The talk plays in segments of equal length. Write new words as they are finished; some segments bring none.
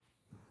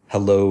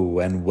Hello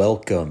and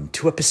welcome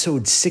to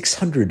episode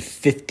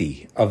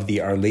 650 of the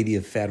Our Lady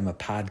of Fatima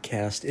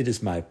podcast. It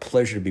is my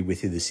pleasure to be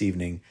with you this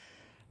evening.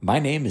 My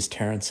name is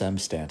Terrence M.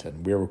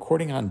 Stanton. We are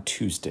recording on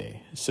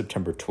Tuesday,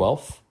 September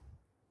 12th,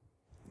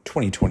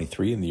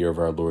 2023, in the year of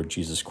our Lord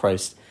Jesus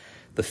Christ,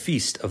 the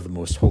feast of the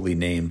most holy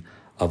name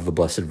of the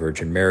Blessed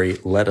Virgin Mary.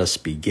 Let us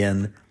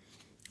begin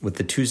with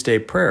the Tuesday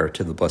prayer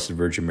to the Blessed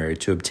Virgin Mary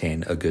to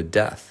obtain a good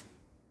death.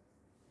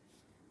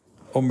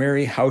 O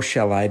Mary, how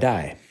shall I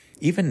die?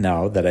 Even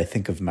now that I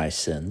think of my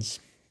sins,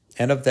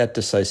 and of that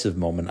decisive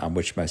moment on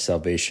which my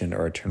salvation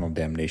or eternal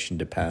damnation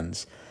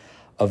depends,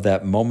 of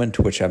that moment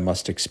which I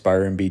must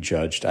expire and be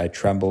judged, I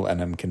tremble and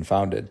am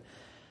confounded.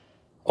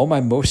 O my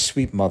most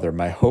sweet Mother,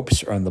 my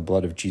hopes are in the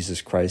blood of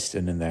Jesus Christ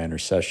and in thy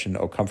intercession,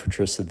 O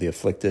Comfortress of the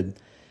afflicted.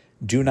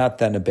 Do not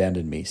then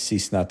abandon me,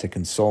 cease not to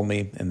console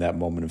me in that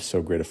moment of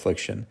so great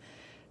affliction.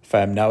 If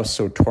I am now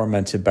so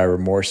tormented by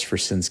remorse for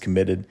sins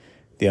committed,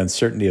 the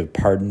uncertainty of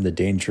pardon, the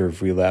danger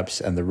of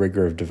relapse, and the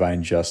rigor of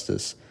divine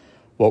justice,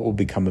 what will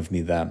become of me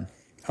then?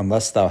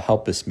 Unless thou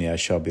helpest me, I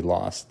shall be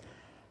lost.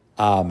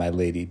 Ah, my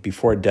Lady,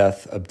 before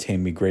death,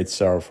 obtain me great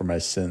sorrow for my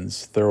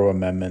sins, thorough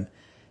amendment,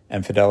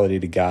 and fidelity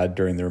to God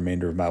during the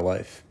remainder of my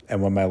life.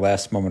 And when my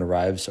last moment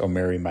arrives, O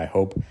Mary, my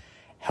hope,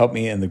 help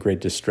me in the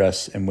great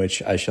distress in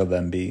which I shall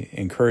then be.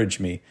 Encourage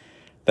me,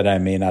 that I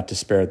may not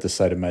despair at the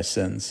sight of my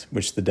sins,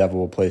 which the devil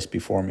will place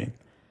before me.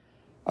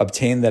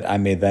 Obtain that I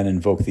may then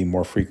invoke thee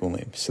more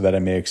frequently, so that I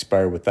may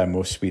expire with thy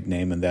most sweet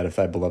name and that of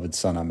thy beloved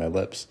Son on my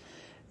lips.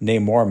 Nay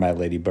more, my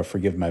Lady, but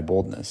forgive my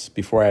boldness.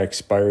 Before I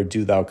expire,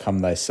 do thou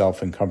come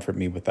thyself and comfort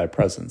me with thy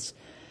presence.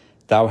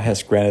 Thou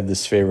hast granted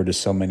this favor to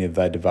so many of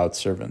thy devout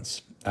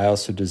servants. I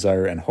also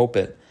desire and hope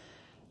it.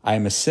 I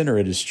am a sinner,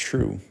 it is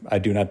true. I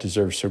do not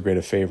deserve so great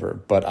a favor,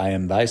 but I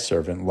am thy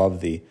servant,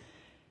 love thee,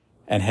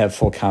 and have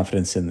full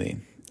confidence in thee.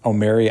 O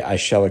Mary, I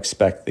shall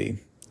expect thee.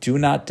 Do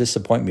not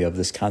disappoint me of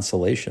this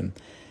consolation.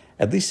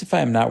 At least if I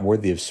am not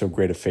worthy of so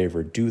great a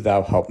favor, do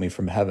thou help me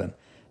from heaven,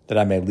 that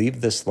I may leave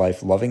this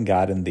life loving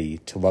God and thee,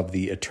 to love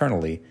thee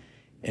eternally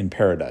in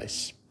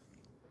paradise.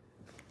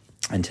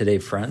 And today,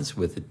 friends,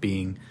 with it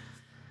being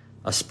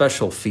a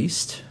special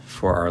feast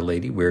for Our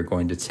Lady, we're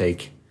going to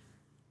take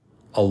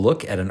a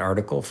look at an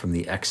article from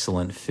the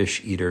excellent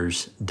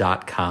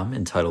fisheaters.com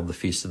entitled The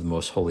Feast of the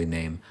Most Holy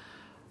Name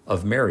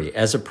of Mary.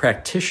 As a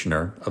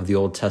practitioner of the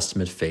Old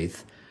Testament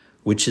faith,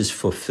 which is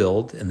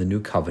fulfilled in the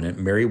New Covenant,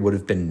 Mary would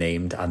have been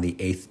named on the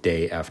 8th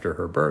day after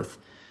her birth.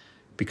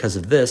 Because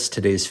of this,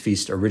 today's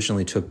feast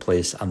originally took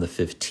place on the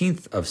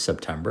 15th of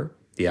September,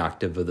 the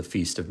octave of the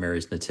Feast of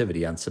Mary's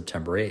Nativity on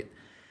September 8th.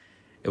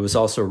 It was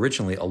also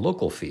originally a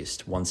local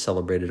feast, one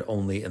celebrated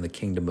only in the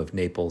Kingdom of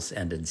Naples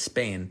and in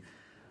Spain,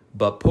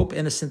 but Pope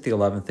Innocent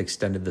XI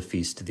extended the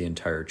feast to the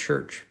entire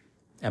church,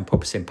 and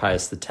Pope St.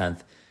 Pius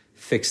X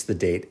fixed the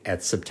date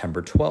at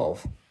September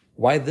 12.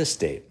 Why this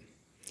date?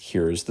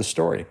 Here is the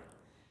story.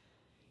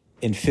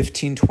 In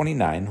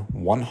 1529,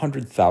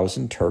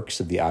 100,000 Turks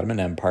of the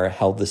Ottoman Empire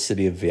held the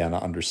city of Vienna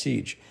under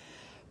siege,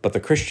 but the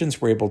Christians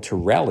were able to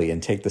rally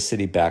and take the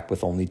city back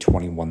with only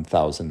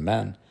 21,000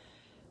 men.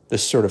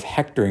 This sort of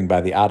hectoring by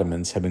the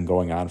Ottomans had been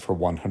going on for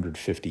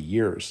 150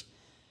 years,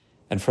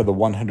 and for the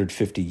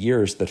 150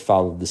 years that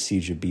followed the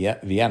siege of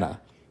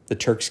Vienna, the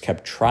Turks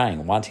kept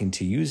wanting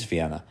to use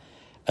Vienna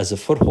as a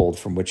foothold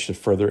from which to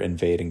further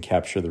invade and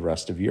capture the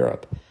rest of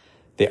Europe.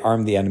 They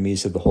armed the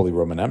enemies of the Holy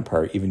Roman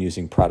Empire, even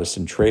using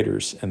Protestant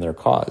traitors in their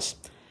cause.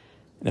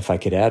 And if I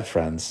could add,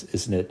 friends,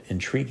 isn't it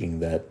intriguing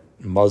that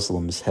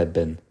Muslims had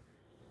been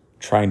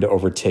trying to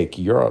overtake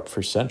Europe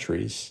for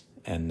centuries,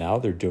 and now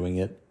they're doing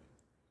it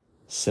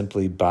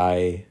simply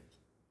by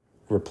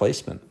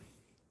replacement?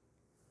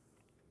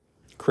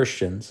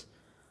 Christians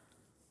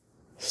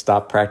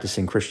stopped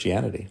practicing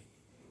Christianity,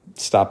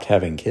 stopped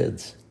having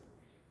kids,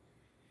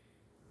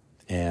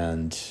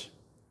 and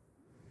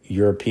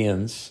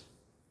Europeans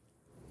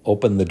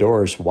opened the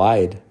doors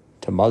wide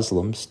to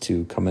Muslims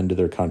to come into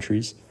their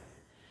countries,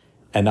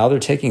 and now they're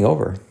taking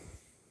over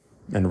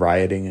and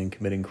rioting and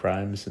committing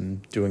crimes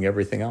and doing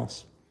everything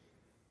else.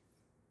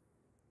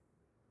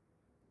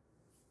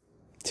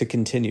 To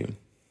continue,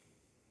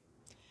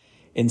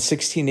 in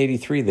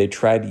 1683, they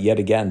tried yet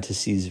again to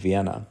seize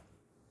Vienna.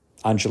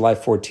 On July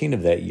 14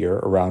 of that year,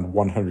 around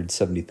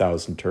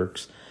 170,000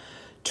 Turks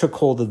took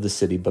hold of the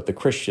city, but the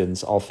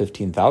Christians, all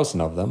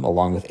 15,000 of them,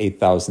 along with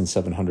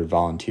 8,700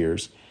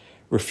 volunteers,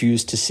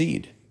 refused to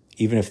cede,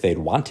 even if they'd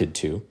wanted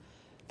to.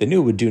 They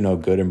knew it would do no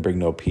good and bring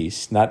no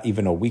peace. Not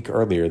even a week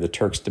earlier, the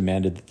Turks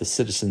demanded that the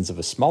citizens of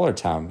a smaller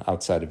town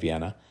outside of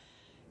Vienna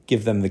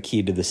give them the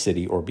key to the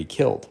city or be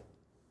killed.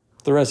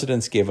 The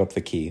residents gave up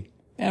the key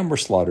and were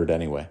slaughtered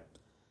anyway.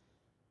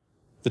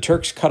 The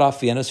Turks cut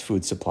off Vienna's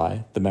food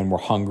supply. The men were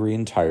hungry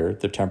and tired.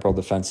 Their temporal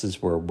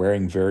defenses were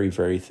wearing very,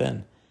 very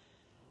thin.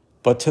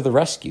 But to the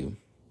rescue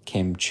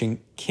came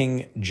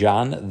King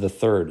John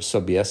III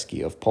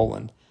Sobieski of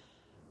Poland,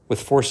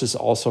 with forces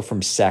also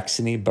from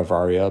Saxony,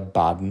 Bavaria,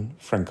 Baden,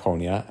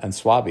 Franconia, and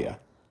Swabia.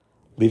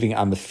 Leaving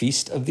on the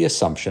Feast of the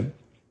Assumption,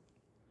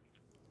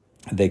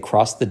 they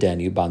crossed the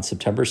Danube on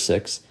September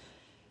 6th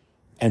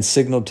and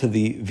signaled to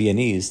the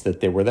Viennese that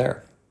they were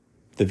there.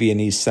 The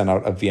Viennese sent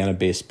out a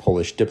Vienna-based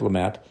Polish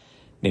diplomat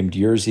named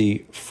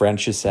Jerzy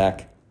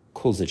Franciszek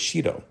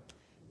Kulzicito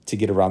to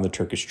get around the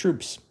Turkish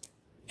troops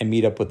and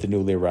meet up with the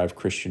newly arrived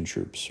Christian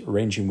troops,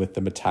 arranging with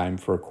them a time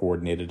for a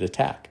coordinated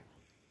attack.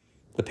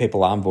 The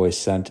papal envoy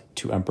sent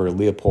to Emperor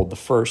Leopold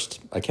I,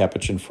 a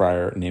Capuchin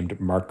friar named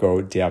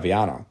Marco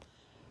d'Aviano,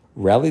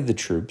 rallied the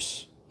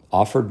troops,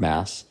 offered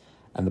Mass,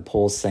 and the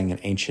Poles sang an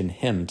ancient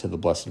hymn to the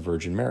Blessed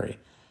Virgin Mary,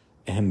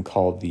 a hymn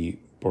called the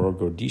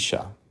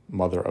Borogodisha,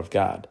 Mother of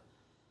God,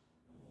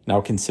 now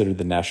considered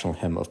the national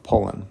hymn of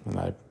Poland. And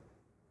I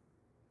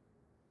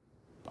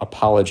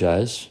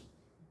apologize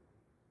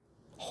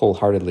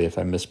wholeheartedly if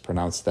I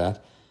mispronounced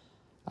that.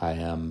 I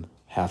am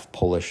half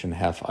Polish and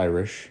half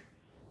Irish,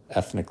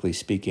 ethnically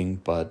speaking,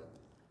 but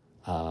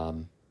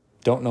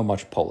don't know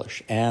much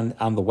Polish. And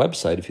on the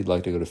website, if you'd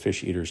like to go to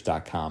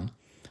fisheaters.com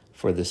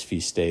for this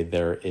feast day,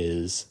 there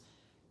is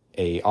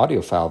a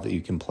audio file that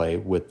you can play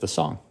with the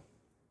song.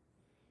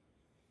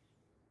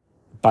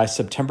 By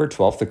September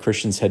 12th, the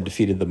Christians had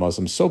defeated the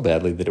Muslims so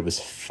badly that it was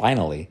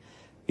finally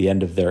the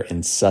end of their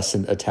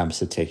incessant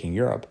attempts at taking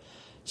Europe.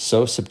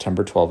 So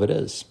September 12 it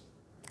is.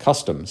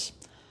 Customs.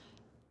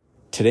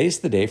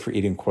 Today's the day for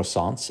eating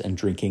croissants and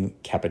drinking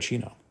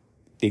cappuccino.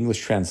 The English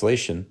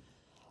translation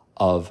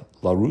of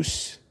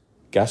Larousse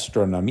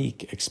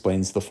Gastronomique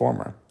explains the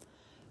former.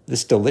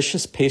 This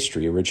delicious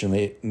pastry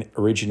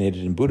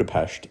originated in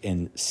Budapest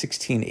in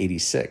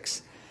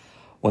 1686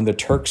 when the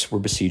Turks were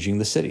besieging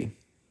the city.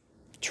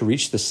 To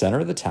reach the center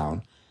of the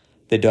town,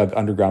 they dug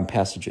underground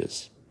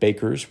passages.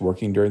 Bakers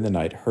working during the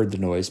night heard the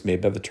noise made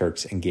by the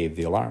Turks and gave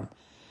the alarm.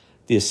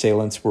 The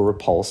assailants were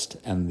repulsed,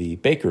 and the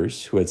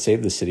bakers, who had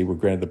saved the city, were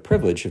granted the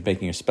privilege of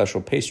making a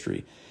special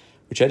pastry,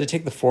 which had to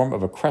take the form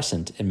of a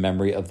crescent in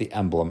memory of the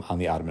emblem on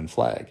the Ottoman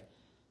flag.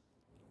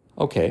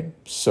 Okay,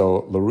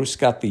 so Larousse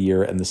got the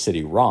year and the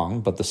city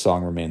wrong, but the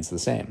song remains the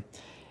same.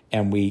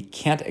 And we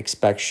can't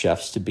expect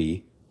chefs to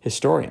be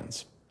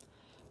historians.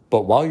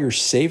 But while you're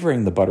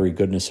savoring the buttery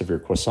goodness of your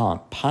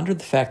croissant, ponder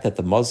the fact that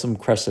the Muslim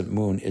crescent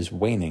moon is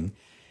waning,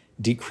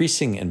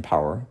 decreasing in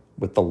power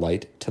with the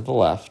light to the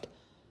left,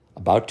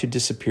 about to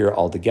disappear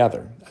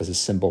altogether as a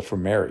symbol for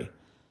Mary.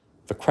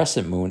 The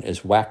crescent moon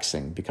is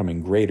waxing,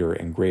 becoming greater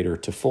and greater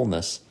to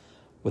fullness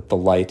with the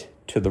light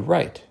to the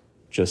right,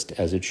 just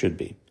as it should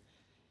be.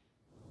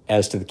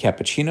 As to the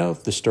cappuccino,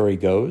 the story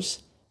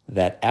goes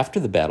that after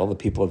the battle, the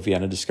people of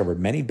Vienna discovered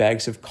many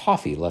bags of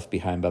coffee left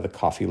behind by the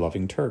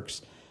coffee-loving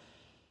Turks.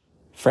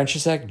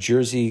 Franciszek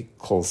Jerzy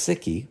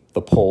Kulczycki,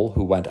 the Pole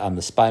who went on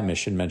the spy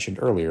mission mentioned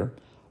earlier,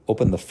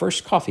 opened the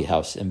first coffee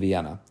house in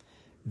Vienna.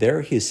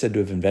 There he is said to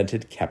have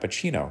invented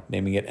cappuccino,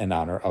 naming it in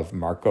honor of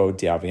Marco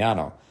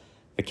d'Aviano,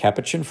 the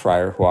Capuchin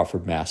friar who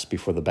offered Mass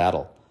before the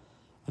battle.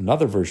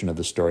 Another version of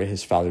the story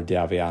has Father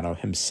d'Aviano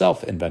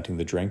himself inventing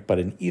the drink, but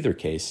in either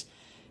case,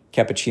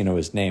 cappuccino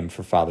is named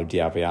for Father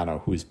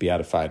d'Aviano, who was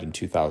beatified in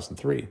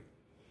 2003.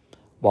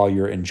 While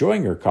you're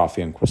enjoying your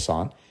coffee and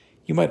croissant,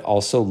 you might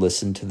also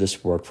listen to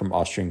this work from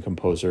Austrian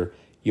composer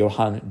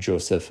Johann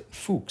Joseph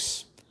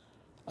Fuchs.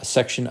 A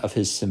section of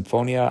his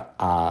Symphonia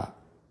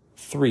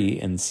A3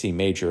 in C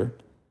major,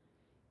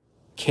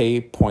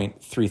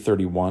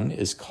 K.331,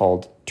 is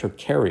called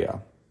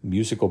Turcaria,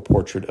 musical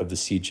portrait of the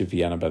siege of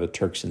Vienna by the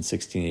Turks in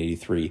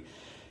 1683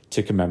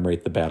 to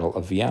commemorate the Battle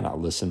of Vienna.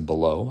 Listen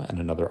below, and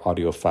another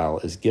audio file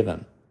is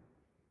given.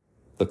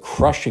 The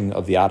crushing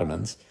of the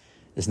Ottomans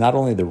is not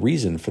only the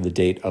reason for the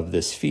date of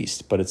this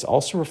feast, but it's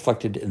also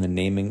reflected in the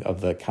naming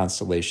of the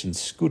constellation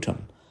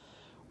Scutum,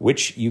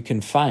 which you can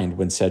find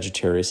when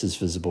Sagittarius is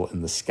visible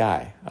in the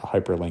sky. A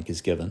hyperlink is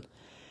given.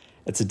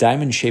 It's a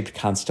diamond-shaped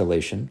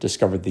constellation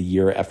discovered the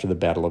year after the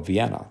Battle of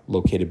Vienna,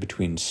 located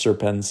between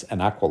Serpens and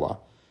Aquila.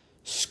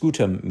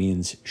 Scutum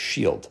means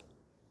shield,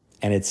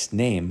 and its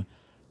name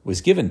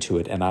was given to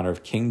it in honor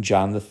of King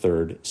John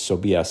III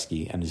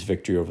Sobieski and his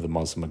victory over the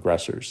Muslim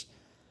aggressors.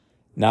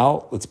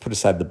 Now, let's put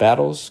aside the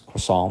battles,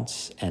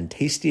 croissants, and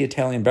tasty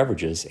Italian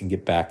beverages and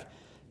get back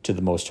to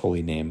the Most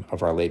Holy Name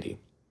of Our Lady.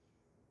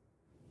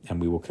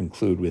 And we will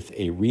conclude with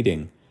a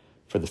reading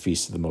for the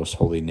Feast of the Most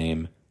Holy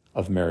Name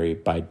of Mary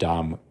by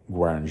Dame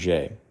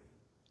Guéranger.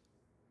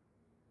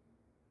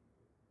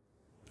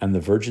 And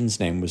the Virgin's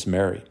name was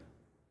Mary.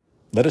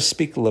 Let us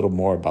speak a little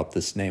more about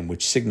this name,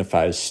 which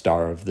signifies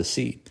Star of the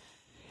Sea,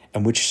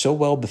 and which so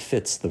well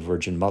befits the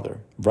Virgin Mother.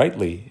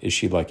 Rightly is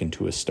she likened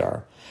to a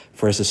star,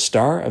 for as a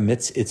star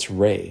emits its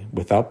ray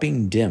without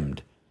being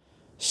dimmed,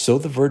 so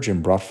the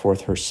Virgin brought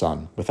forth her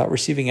Son without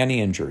receiving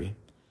any injury.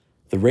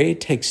 The ray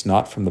takes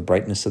not from the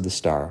brightness of the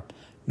star,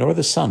 nor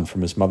the sun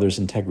from his mother's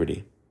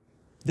integrity.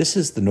 This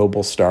is the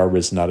noble star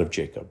risen out of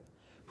Jacob,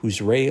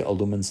 whose ray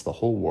illumines the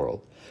whole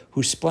world,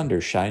 whose splendor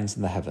shines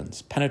in the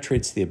heavens,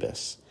 penetrates the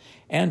abyss,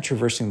 and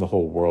traversing the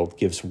whole world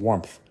gives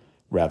warmth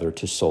rather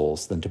to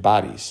souls than to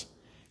bodies,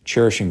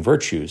 cherishing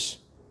virtues,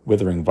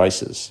 withering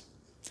vices.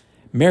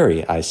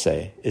 Mary, I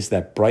say, is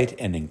that bright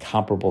and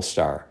incomparable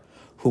star,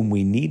 whom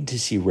we need to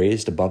see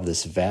raised above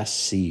this vast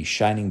sea,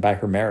 shining by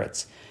her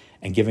merits,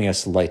 and giving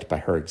us light by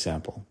her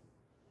example.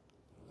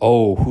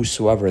 O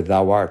whosoever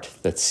thou art,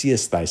 that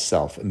seest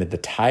thyself amid the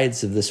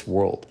tides of this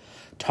world,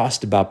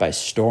 tossed about by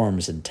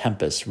storms and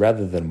tempests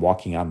rather than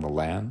walking on the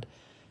land,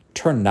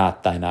 turn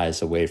not thine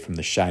eyes away from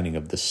the shining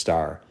of this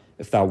star,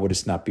 if thou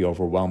wouldest not be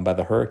overwhelmed by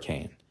the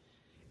hurricane.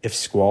 If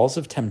squalls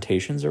of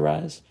temptations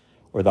arise,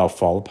 or thou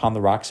fall upon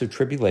the rocks of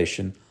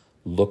tribulation,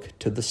 look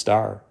to the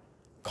star.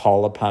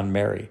 Call upon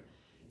Mary.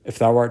 If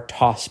thou art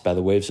tossed by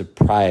the waves of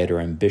pride or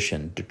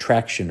ambition,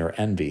 detraction or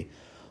envy,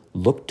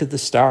 look to the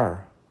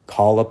star.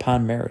 Call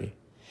upon Mary.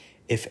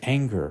 If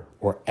anger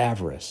or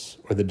avarice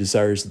or the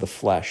desires of the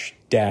flesh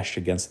dash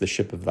against the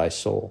ship of thy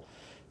soul,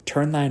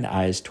 turn thine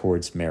eyes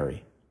towards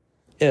Mary.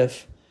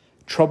 If,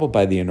 troubled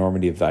by the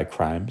enormity of thy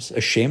crimes,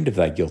 ashamed of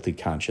thy guilty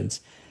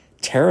conscience,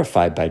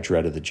 terrified by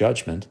dread of the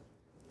judgment,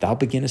 thou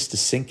beginnest to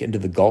sink into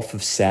the gulf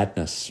of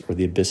sadness or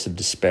the abyss of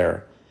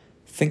despair,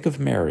 think of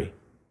Mary.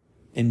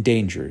 In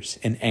dangers,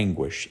 in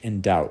anguish,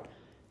 in doubt,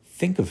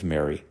 think of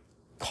Mary.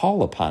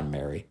 Call upon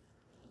Mary.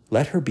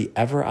 Let her be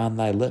ever on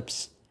thy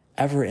lips,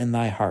 ever in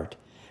thy heart,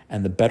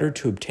 and the better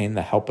to obtain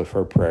the help of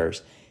her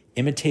prayers,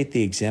 imitate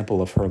the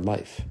example of her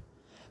life.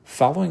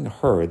 Following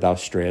her, thou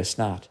strayest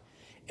not.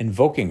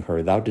 Invoking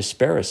her, thou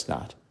despairest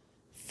not.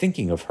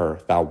 Thinking of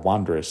her, thou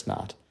wanderest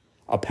not.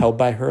 Upheld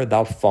by her,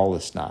 thou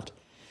fallest not.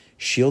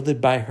 Shielded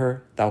by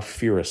her, thou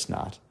fearest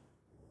not.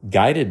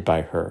 Guided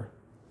by her,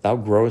 thou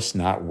growest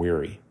not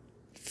weary.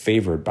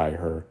 Favored by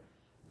her,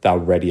 thou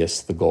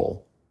readiest the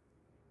goal.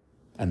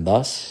 And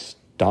thus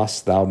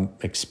dost thou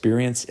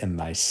experience in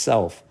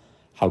thyself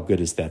how good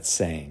is that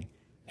saying,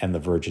 and the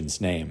Virgin's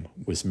name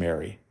was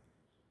Mary.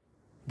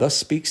 Thus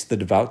speaks the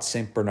devout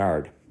St.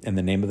 Bernard in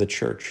the name of the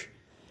Church,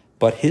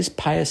 but his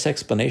pious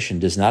explanation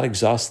does not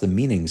exhaust the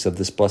meanings of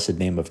this blessed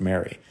name of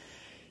Mary.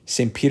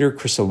 St. Peter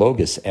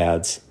Chrysologus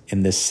adds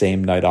in this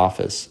same night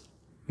office,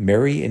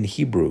 Mary in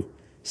Hebrew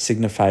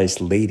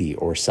signifies lady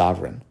or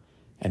sovereign,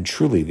 and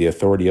truly the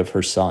authority of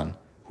her Son,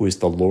 who is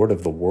the Lord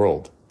of the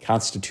world,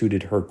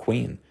 constituted her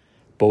queen,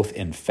 both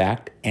in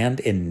fact and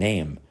in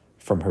name,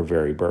 from her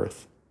very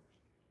birth.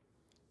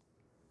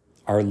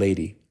 Our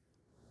Lady,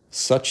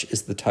 such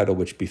is the title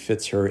which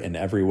befits her in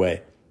every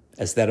way,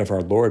 as that of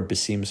our Lord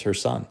beseems her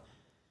Son.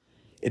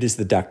 It is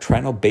the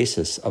doctrinal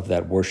basis of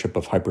that worship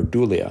of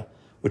hyperdulia,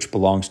 which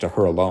belongs to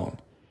her alone.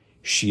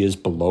 She is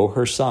below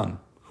her Son,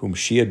 whom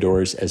she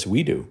adores as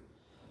we do,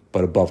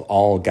 but above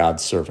all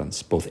God's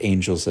servants, both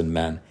angels and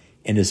men,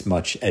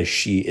 inasmuch as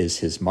she is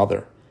his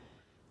mother.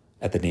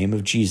 At the name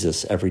of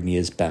Jesus, every knee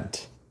is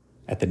bent.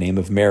 At the name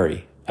of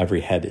Mary,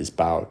 every head is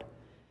bowed.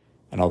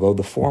 And although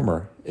the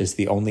former is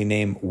the only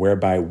name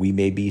whereby we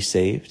may be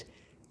saved,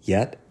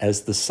 yet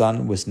as the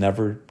Son was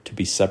never to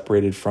be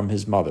separated from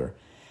his mother,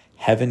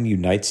 heaven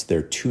unites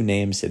their two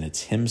names in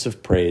its hymns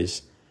of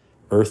praise,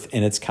 earth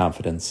in its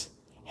confidence,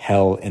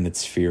 hell in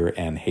its fear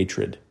and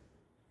hatred.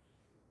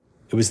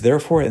 It was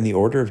therefore in the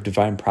order of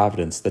divine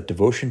providence that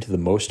devotion to the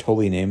most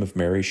holy name of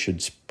Mary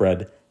should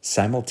spread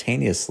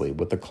simultaneously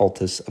with the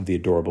cultus of the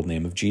adorable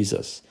name of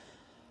Jesus,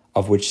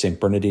 of which St.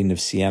 Bernardine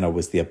of Siena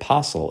was the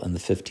apostle in the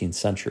 15th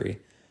century.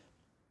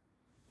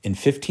 In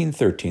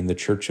 1513, the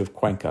Church of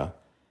Cuenca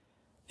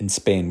in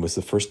Spain was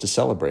the first to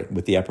celebrate,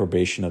 with the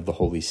approbation of the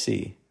Holy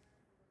See,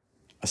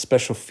 a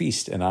special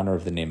feast in honor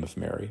of the name of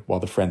Mary,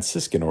 while the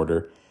Franciscan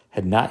order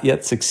had not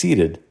yet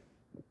succeeded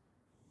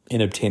in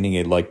obtaining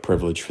a like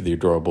privilege for the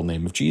adorable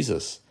name of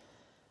Jesus.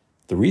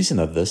 The reason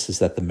of this is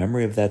that the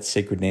memory of that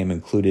sacred name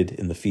included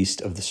in the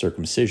feast of the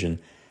circumcision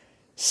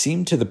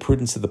seemed to the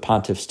prudence of the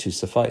pontiffs to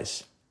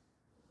suffice.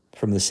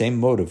 From the same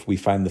motive, we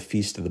find the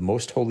feast of the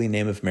most holy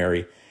name of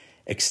Mary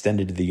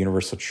extended to the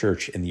universal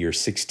church in the year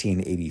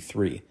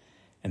 1683,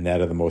 and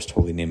that of the most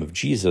holy name of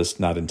Jesus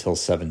not until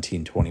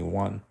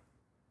 1721.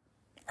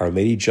 Our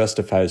Lady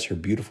justifies her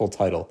beautiful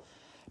title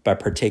by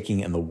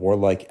partaking in the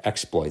warlike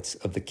exploits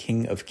of the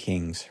King of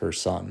Kings, her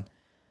son,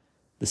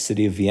 the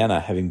city of Vienna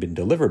having been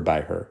delivered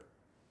by her.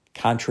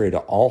 Contrary to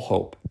all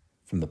hope,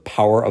 from the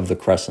power of the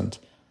Crescent,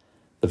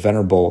 the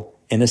Venerable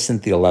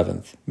Innocent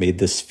XI made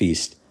this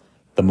feast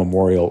the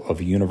memorial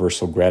of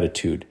universal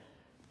gratitude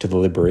to the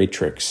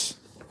liberatrix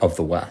of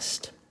the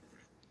West.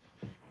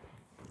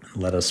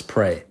 Let us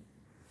pray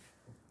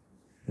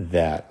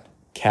that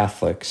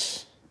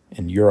Catholics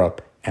in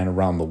Europe and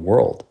around the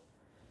world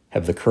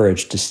have the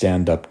courage to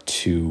stand up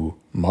to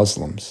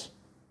Muslims,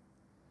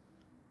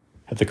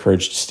 have the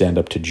courage to stand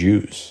up to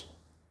Jews,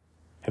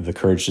 have the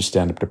courage to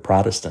stand up to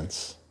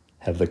Protestants,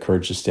 have the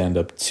courage to stand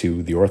up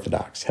to the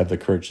Orthodox, have the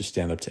courage to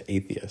stand up to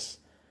atheists,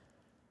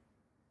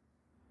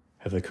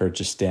 have the courage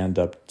to stand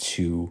up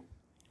to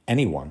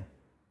anyone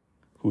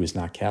who is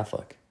not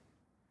Catholic,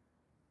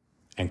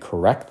 and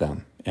correct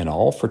them in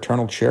all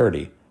fraternal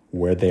charity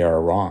where they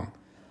are wrong,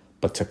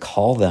 but to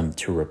call them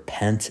to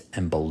repent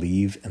and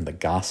believe in the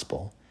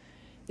gospel.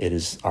 It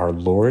is our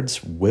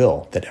Lord's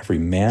will that every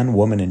man,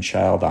 woman, and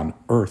child on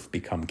earth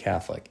become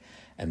Catholic,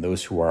 and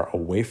those who are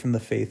away from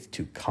the faith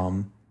to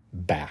come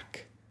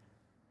back.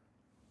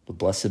 The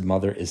Blessed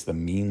Mother is the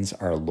means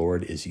our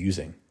Lord is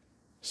using,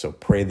 so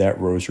pray that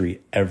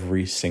rosary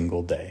every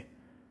single day.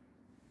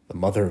 The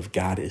Mother of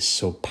God is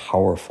so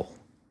powerful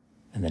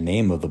And the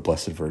name of the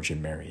Blessed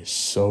Virgin Mary is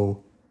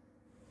so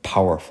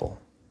powerful.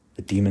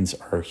 The demons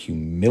are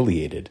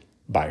humiliated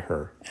by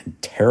her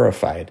and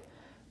terrified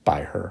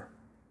by her.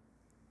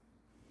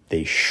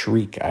 They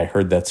shriek. I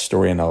heard that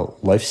story in a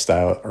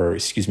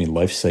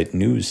LifeSite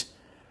News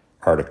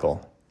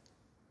article.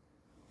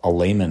 A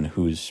layman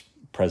who's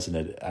present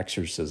at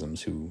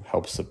exorcisms, who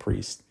helps the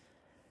priest,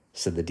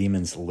 said the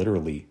demons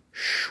literally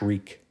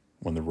shriek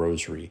when the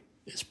rosary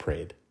is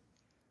prayed.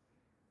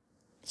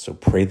 So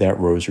pray that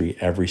rosary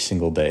every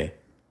single day.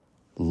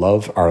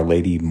 Love Our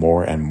Lady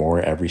more and more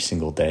every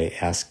single day.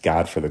 Ask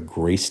God for the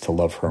grace to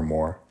love her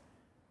more.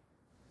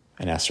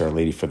 And ask Our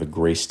Lady for the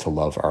grace to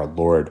love our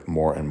Lord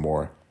more and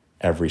more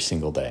every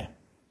single day.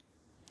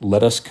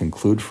 Let us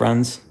conclude,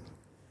 friends,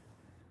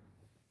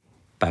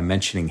 by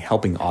mentioning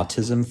helping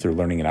autism through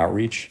learning and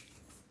outreach.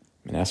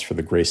 And ask for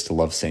the grace to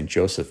love St.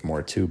 Joseph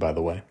more too, by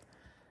the way.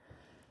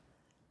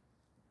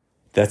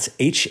 That's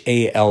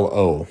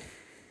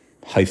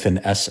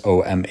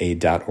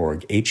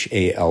HALO-SOMA.org,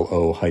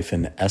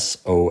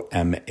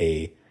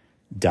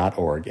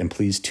 HALO-SOMA.org. And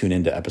please tune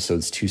into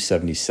episodes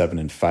 277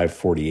 and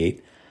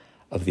 548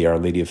 of the Our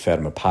Lady of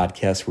Fatima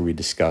podcast, where we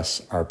discuss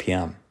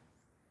RPM,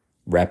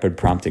 Rapid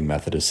Prompting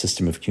Method, a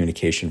system of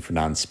communication for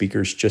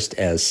non-speakers, just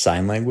as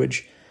sign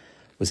language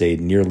was a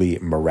nearly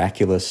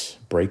miraculous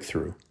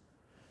breakthrough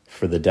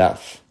for the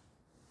deaf.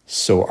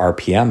 So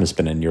RPM has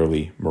been a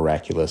nearly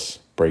miraculous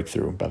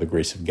breakthrough by the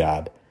grace of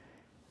God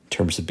in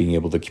terms of being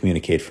able to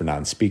communicate for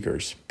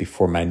non-speakers.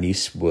 Before my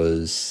niece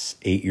was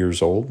 8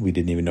 years old, we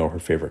didn't even know her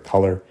favorite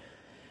color.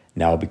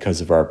 Now, because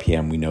of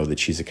RPM, we know that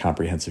she's a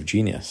comprehensive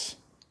genius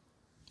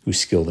who's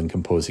skilled in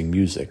composing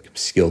music,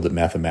 skilled at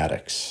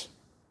mathematics,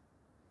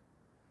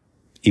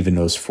 even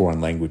knows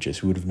foreign languages,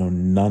 who would have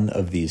known none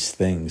of these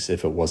things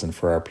if it wasn't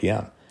for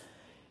RPM.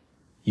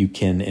 You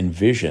can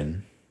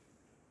envision,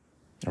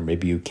 or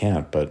maybe you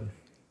can't, but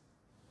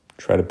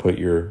try to put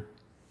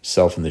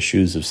yourself in the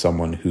shoes of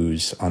someone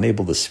who's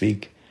unable to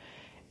speak,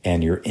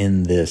 and you're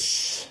in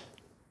this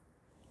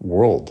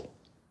world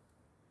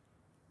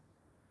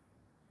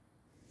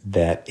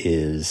that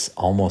is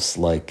almost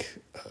like,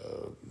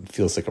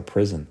 feels like a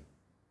prison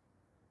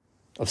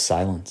of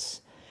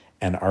silence.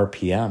 And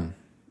RPM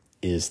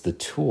is the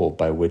tool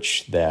by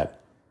which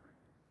that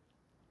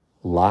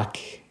lock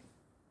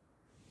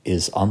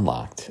is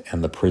unlocked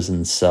and the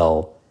prison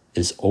cell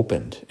is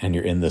opened, and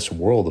you're in this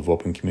world of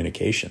open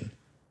communication.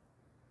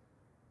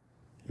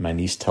 My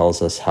niece tells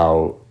us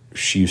how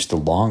she used to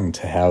long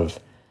to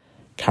have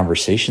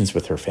conversations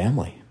with her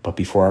family, but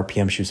before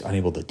RPM, she was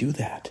unable to do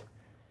that. Can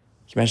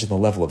you imagine the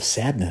level of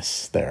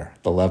sadness there,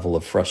 the level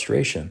of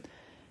frustration?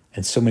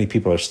 And so many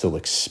people are still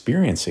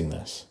experiencing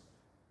this.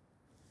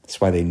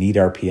 That's why they need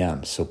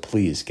RPM. So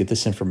please get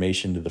this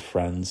information to the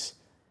friends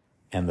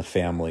and the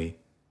family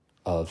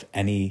of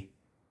any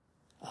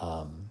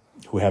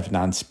who have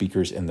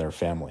non-speakers in their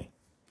family.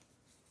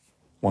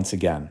 Once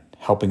again,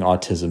 helping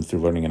autism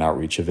through learning and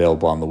outreach,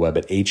 available on the web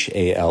at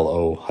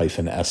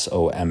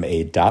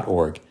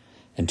HALO-SOMA.org,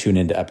 and tune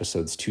into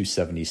episodes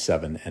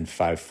 277 and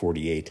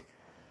 548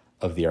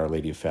 of the Our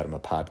Lady of Fatima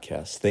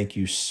podcast. Thank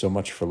you so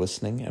much for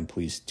listening, and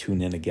please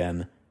tune in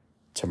again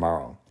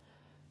tomorrow.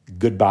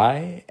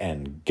 Goodbye,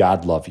 and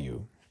God love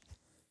you.